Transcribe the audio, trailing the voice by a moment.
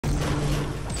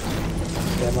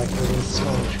Yeah, like there's a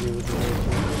small shield.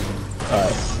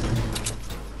 Alright.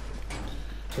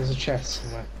 There's a chest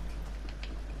somewhere.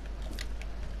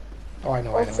 Oh, I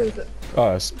know. Oh,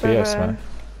 it's BS, man.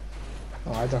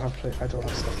 Oh, I don't have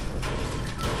stuff.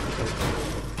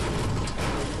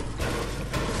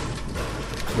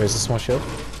 Where's the small shield?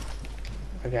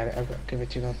 I got it. Give it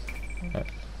to you now. Right.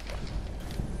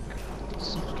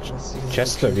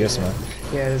 Chest of yes, man.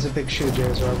 Yeah, there's a big shield here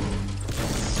as well.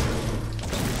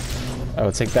 I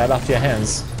will take that off your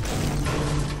hands.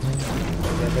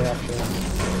 Yeah, they actually are.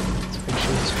 It's a big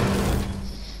shield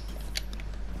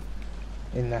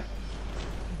in there.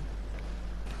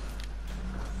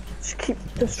 Just keep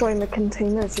destroying the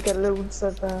containers to get loads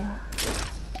of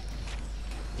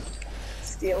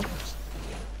steel.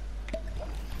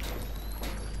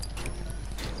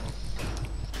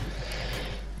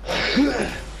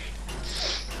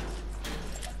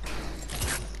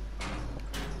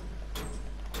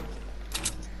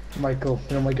 Michael,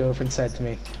 you know what my girlfriend said to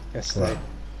me yesterday?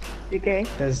 You gay?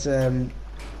 There's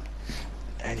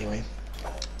anyway.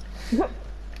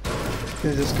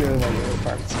 There's this girl I really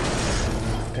fancy.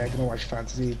 Okay, I don't know what she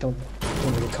fancies. Don't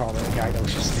really call her a guy, I know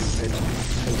she's stupid.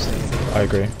 I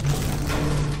agree.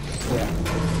 Yeah.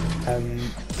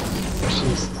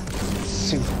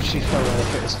 She's probably one of the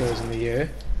fittest girls in the year.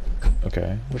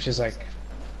 Okay. Which is like,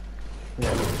 you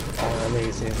know,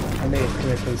 amazing. Can I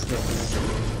please do it?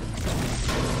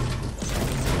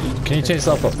 Can you turn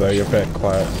yourself up though? You're a bit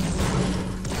quiet.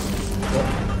 What?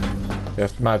 You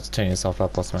might have to turn yourself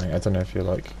up or something. I don't know if you're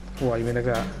like... What, you mean like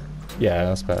that? Yeah,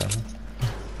 that's better.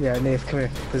 Yeah, Nate, come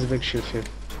here. There's a big shoot for you.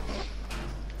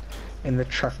 In the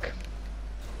truck.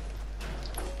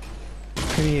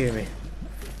 Can you hear me?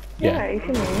 Yeah, you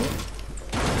can hear me.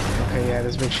 Okay, yeah,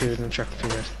 there's a big shoot in the truck for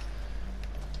you.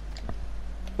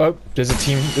 Oh, there's a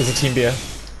team beer.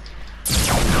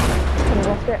 Can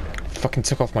rock it. Fucking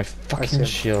took off my fucking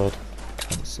shield.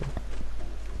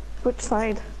 Which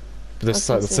side? This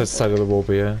side of the wall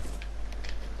beer.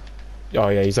 Oh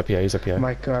yeah, he's up here,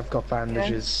 Michael, I've got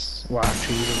bandages. Yeah. Well,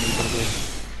 actually, you don't need them here.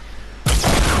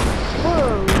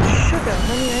 Whoa, sugar,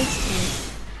 honey ice cream.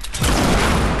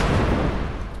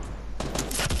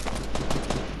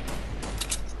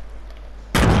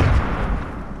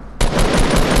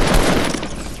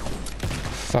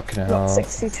 Fucking hell.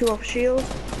 62 off shield.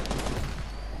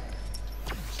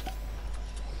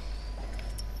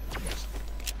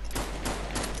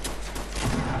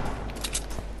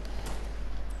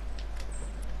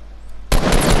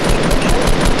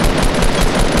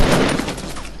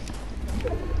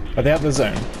 Are they out the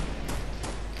zone?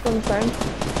 One zone.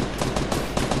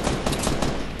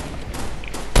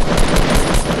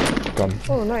 Gone.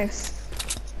 Oh, nice.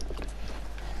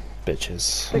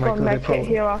 Bitches. They got med kit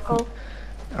here, Arkle.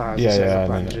 Yeah,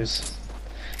 bandages.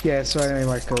 Yeah, so anyway,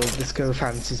 Michael, this girl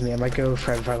fancies me, and my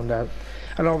girlfriend found out.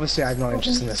 And obviously, I'm not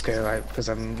interested in this girl, right? Because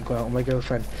I'm going out with my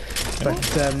girlfriend.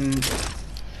 But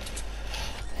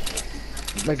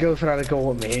my girlfriend had a go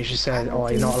at me, and she said, "Oh,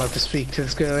 you're not allowed to speak to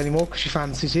this girl anymore because she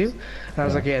fancies you." And I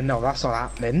was like, "Yeah, no, that's not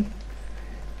happening."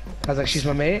 I was like, "She's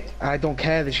my mate. I don't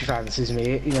care that she fancies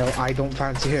me. You know, I don't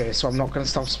fancy her, so I'm not going to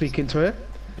stop speaking to her."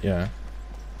 Yeah.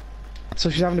 So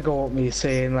she's having to go at me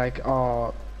saying like,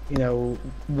 "Oh, you know,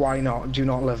 why not? Do you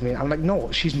not love me?" I'm like,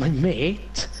 "No, she's my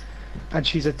mate, and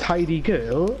she's a tidy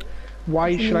girl.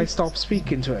 Why should I stop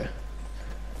speaking to her?"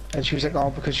 And she was like, "Oh,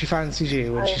 because she fancies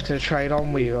you, and she's gonna try it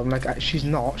on with you." I'm like, "She's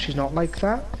not like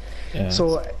that." Yeah.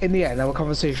 So in the end, our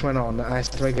conversation went on, and I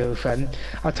said to my girlfriend,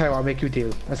 "I'll tell you what, I'll make you a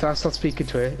deal." I said, "I'll stop speaking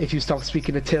to her if you stop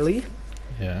speaking to Tilly."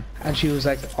 Yeah. And she was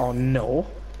like, "Oh no."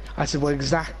 I said, "Well,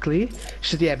 exactly."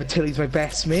 She said, "Yeah, but Tilly's my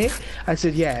best mate." I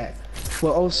said, "Yeah.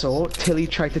 Well, also, Tilly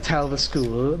tried to tell the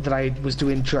school that I was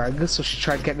doing drugs, so she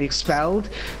tried to get me expelled."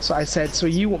 So I said, "So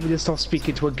you want me to stop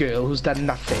speaking to a girl who's done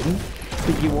nothing,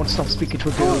 but you won't stop speaking to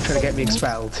a girl who's trying to get me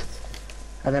expelled?"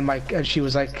 And then and she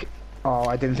was like, "Oh,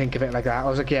 I didn't think of it like that." I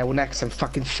was like, "Yeah, well, next time,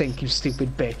 fucking think, you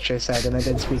stupid bitch," I said, and I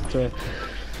didn't speak to her.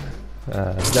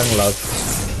 Young love.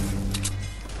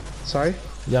 Sorry?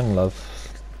 Young love.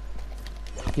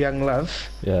 Young love?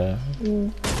 Yeah.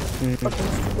 Do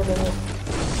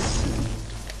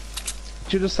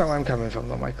you understand where I'm coming from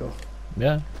though, Michael?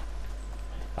 Yeah.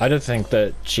 I don't think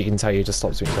that she can tell you to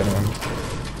stop speaking to anyone.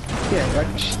 Yeah,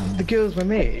 like, the girl's my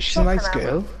mate. She's a nice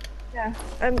girl. Yeah.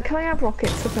 Can I have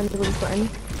rockets if anybody's got any?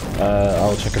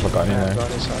 I'll check if I got any now.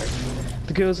 Sorry.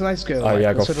 The girl's a nice girl, oh,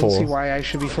 yeah, I got so 4. I don't see why I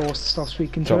should be forced to stop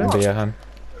speaking to her. Drop beer, Han.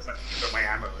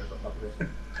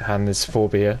 Han, there's 4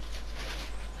 beer.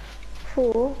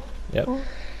 4? Yep. Oh.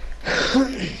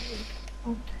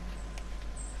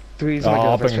 The reason my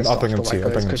girlfriend's pissed off to you.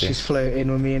 is because she's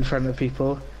flirting with me in front of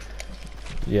people.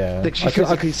 Yeah. Like she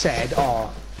physically said,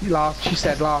 oh, she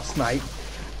said last night,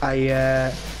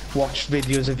 I watched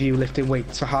videos of you lifting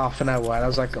weights for half an hour, and I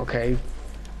was like, okay.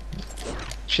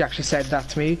 She actually said that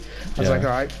to me. I was like,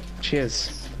 alright,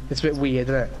 cheers. It's a bit weird,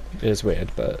 isn't it? It is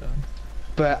weird, but...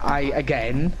 But I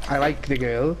like the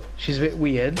girl. She's a bit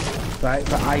weird, right?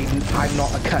 But I'm not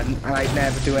a cunt, and I'd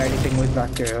never do anything with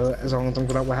that girl as long as I'm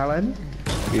going out with Helen.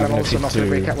 And I'm also not going to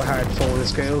break up with Helen for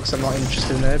this girl, because I'm not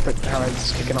interested in her, but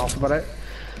Helen's kicking off about it.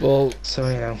 Well, so,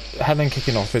 you know. Helen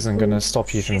kicking off isn't going to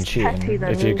stop you from cheating,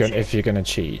 then, if you're going to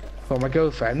cheat. Well, my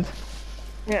girlfriend?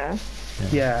 Yeah.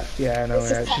 Yeah, I know,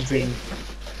 yeah. She's been...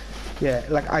 Yeah,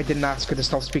 like, I didn't ask her to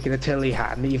stop speaking to Tilly,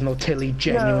 Han, even though Tilly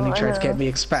genuinely tried to get me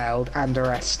expelled and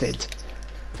arrested.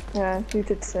 Yeah, you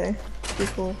did say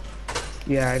before.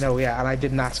 Yeah, I know, yeah, and I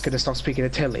didn't ask her to stop speaking to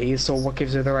Tilly, so what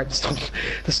gives her the right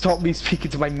to stop me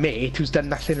speaking to my mate who's done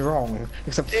nothing wrong,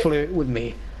 except flirt with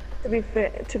me?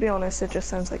 To be honest, it just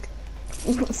sounds like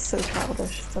so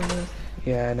childish to me.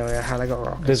 Yeah, I know, yeah, Han, I got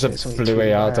rocked. There's a blue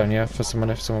AR down here for someone,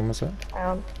 if someone was it.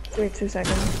 Give me 2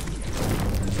 seconds.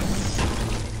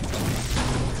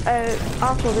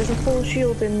 Arkle, there's a full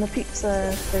shield in the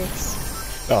pizza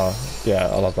place. Oh, yeah,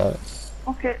 I love that.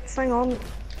 Okay, hang on.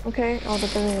 Okay, I'll do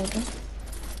it.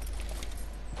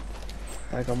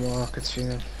 I got more rockets for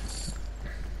you.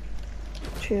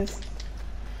 Cheers.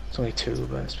 It's only 2,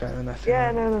 but it's better than nothing.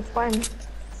 Yeah, no, that's fine.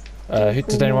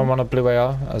 Did anyone want a blue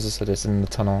AR? As I said, it's in the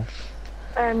tunnel.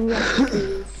 Yes,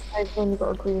 please. I've only got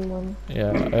a green one.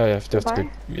 Yeah,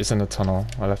 it's in the tunnel.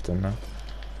 I left it in there.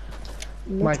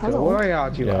 Michael, what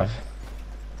AR do you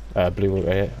have? Blue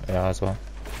AR as well.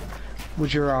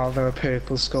 Would you rather a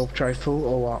purple scope rifle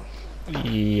or what?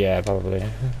 Yeah, probably.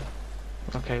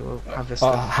 Okay, we'll have this.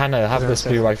 Hannah, have this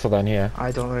blue rifle then here.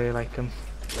 I don't really like them.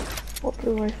 What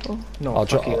blue rifle? No, I'll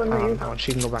drop it.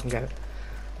 She can go back and get it.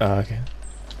 Oh, okay.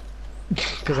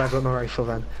 Because I've got no rifle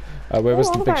then. Where was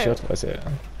the big shot? Was it?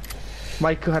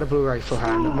 Michael had a blue rifle,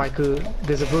 Han. Michael,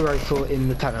 there's a blue rifle in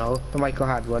the tunnel, but Michael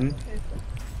had one.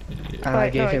 And I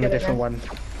gave him a different one.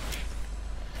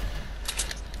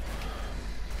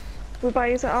 Whereby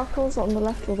is it Arkle's on the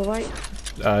left or the right?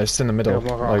 It's in the middle,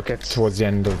 like towards the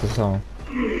end of the song.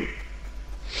 I'm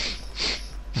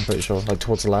pretty sure, like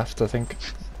towards the left, I think.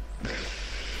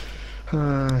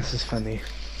 This is funny.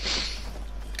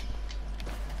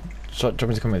 Do you want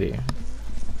me to come with you?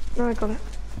 No, I got it.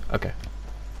 Okay.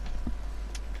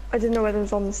 I didn't know whether it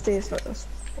was on the stairs, but that's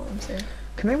what I'm saying.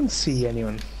 Can anyone see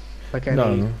anyone? Like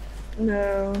any...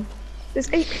 No.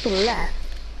 There's 8 people left.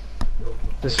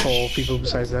 There's 4 people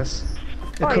besides us.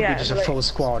 It could be just a full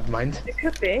squad, mind. It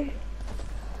could be.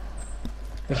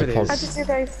 If it is.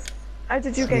 How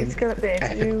did you guys get up there?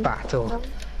 Epic battle.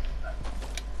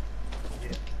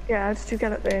 Yeah, how did you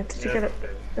get up there? Did you get up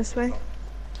this way?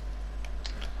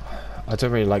 I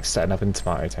don't really like setting up in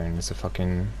tomato town. It's a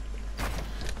fucking...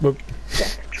 Whoop.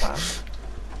 Death trap.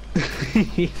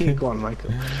 Go on,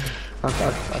 Michael.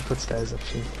 I'll put stairs up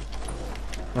to you.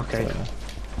 Okay.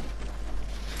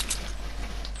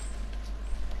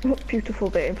 Beautiful,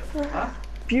 babe.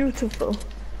 Beautiful.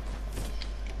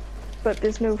 But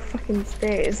there's no fucking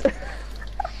stairs.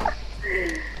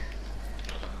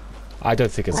 I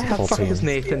don't think it's a full team. What has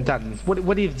Nathan done?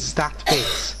 What is that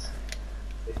base?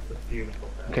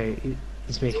 Okay,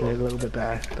 he's making it a little bit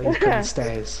better, but he's putting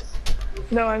stairs.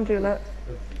 No, I'm doing that.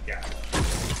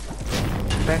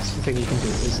 The best thing you can do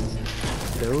is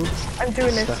build. I'm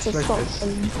doing it to like stop this.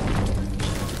 them.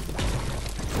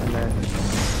 And then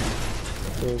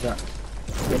do that.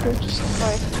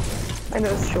 Sorry. I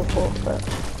know it's your fault, but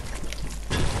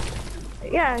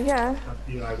yeah. Yeah,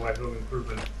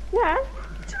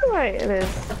 it's alright. It is.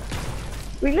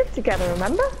 We live together,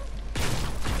 remember?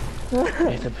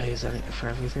 Nathan pays for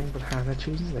everything, but Hannah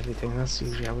chooses everything. That's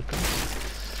usually how it goes.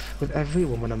 With every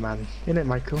woman and man, innit,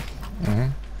 Michael? Mm-hmm.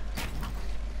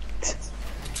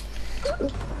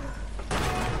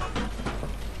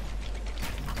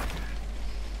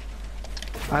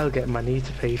 I'll get money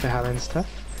to pay for Helen's stuff.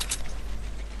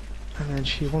 And then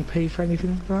she won't pay for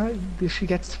anything that if she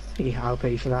gets to me, I'll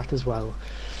pay for that as well.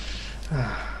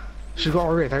 She's got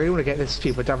a rate. I really want to get this to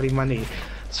you, but don't have any money.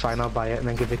 It's fine, I'll buy it and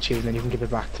then give it to you, and then you can give it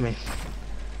back to me.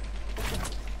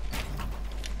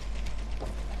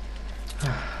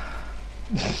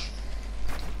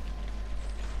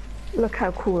 Look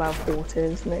how cool our fort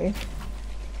is, mate.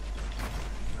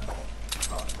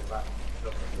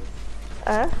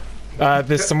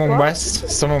 There's someone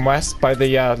west by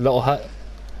the little hut.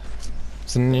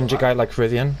 It's a ninja guy like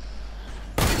Rivian.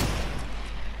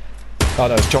 Oh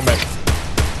no, it's John Wick.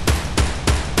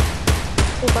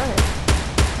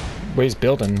 Oh, Where he's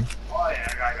building.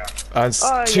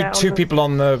 Two people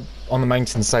on the on the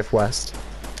mountain southwest.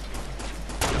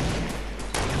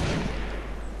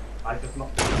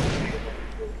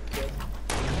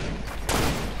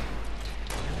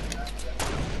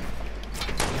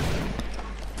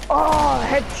 Oh,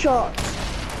 headshot!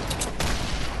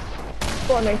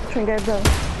 Go on, mate, try and get him.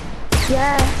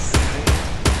 Yes!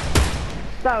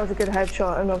 That was a good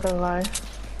headshot, I'm not gonna lie.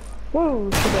 Woo,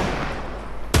 sugar.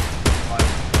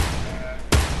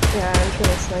 Yeah, I'm trying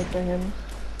to sniper him.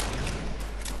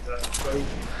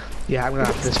 Yeah, I'm gonna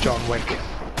have this John Wick.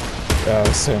 Yeah,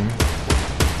 soon.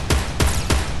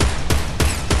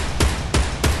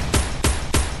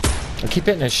 I keep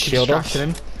hitting his shield off.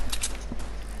 Distracting him.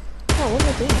 Oh, what am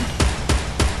I doing?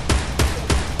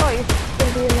 Oh, you're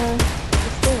gonna be in the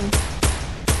storm.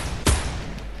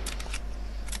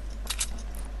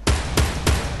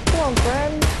 Come on,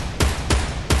 friend.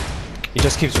 He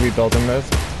just keeps rebuilding mode.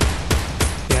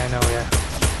 Yeah, I know, yeah.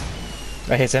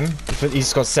 I hit him.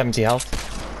 He's got 70 health.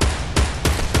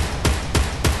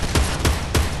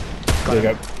 There you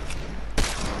go.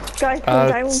 Guy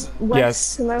coming down west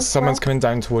yes, to north someone's south. coming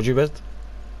down towards you, bit.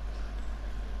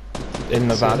 In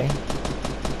the valley.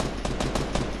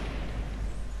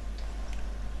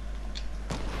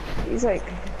 He's like...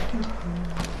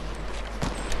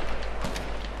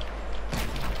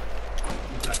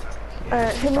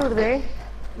 him over there.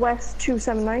 West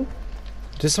 279.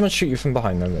 Did someone shoot you from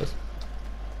behind them, bit?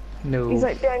 No. He's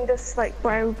like behind this like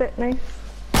brow bit now.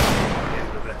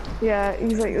 Yeah,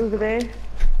 he's like over there.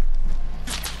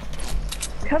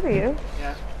 Cover you?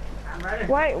 Yeah. I'm ready.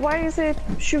 Why is it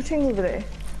shooting over there?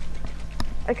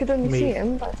 I could only Me. see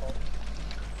him, but...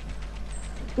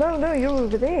 No, you're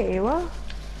over there, you are.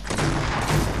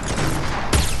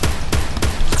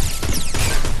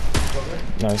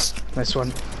 Nice. Nice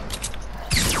one.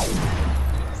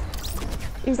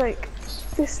 He's like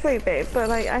this way bit, but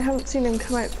like I haven't seen him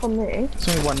come out from there. There's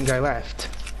only one guy left.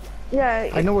 Yeah,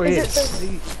 I know where he it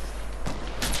is.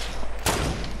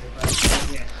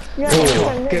 Yeah, Oh, he's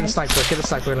down Get there. a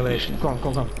sniper elimination. Go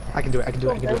on. I can do it.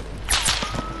 Where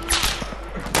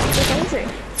is he?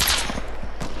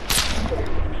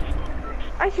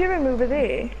 I hear him over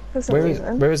there for some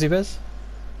reason. Where is he, Biz?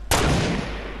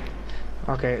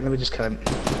 Okay, let me just kill him.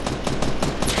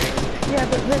 Yeah,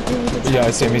 but Ridley... Yeah,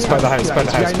 I see him. He's by the house, by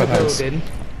the house, by the house. Building.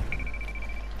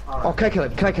 Oh, can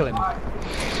I kill him?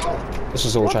 This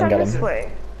is all What's try and down get this him.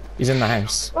 way? He's in the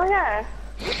house. Oh yeah.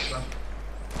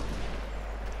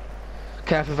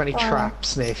 Careful of any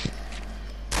traps, Nick.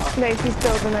 Nate, he's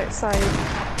building outside.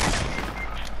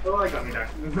 Oh, I got me there.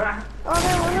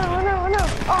 Oh no.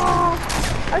 Oh!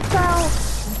 I fell!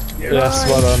 Yes,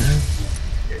 well done.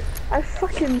 I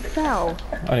fucking fell.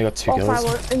 Only got 2 Off kills.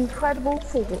 our incredible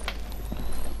fall.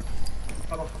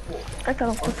 I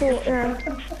fell off the fort, yeah.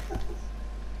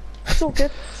 It's all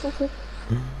good.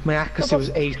 My accuracy was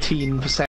 18%.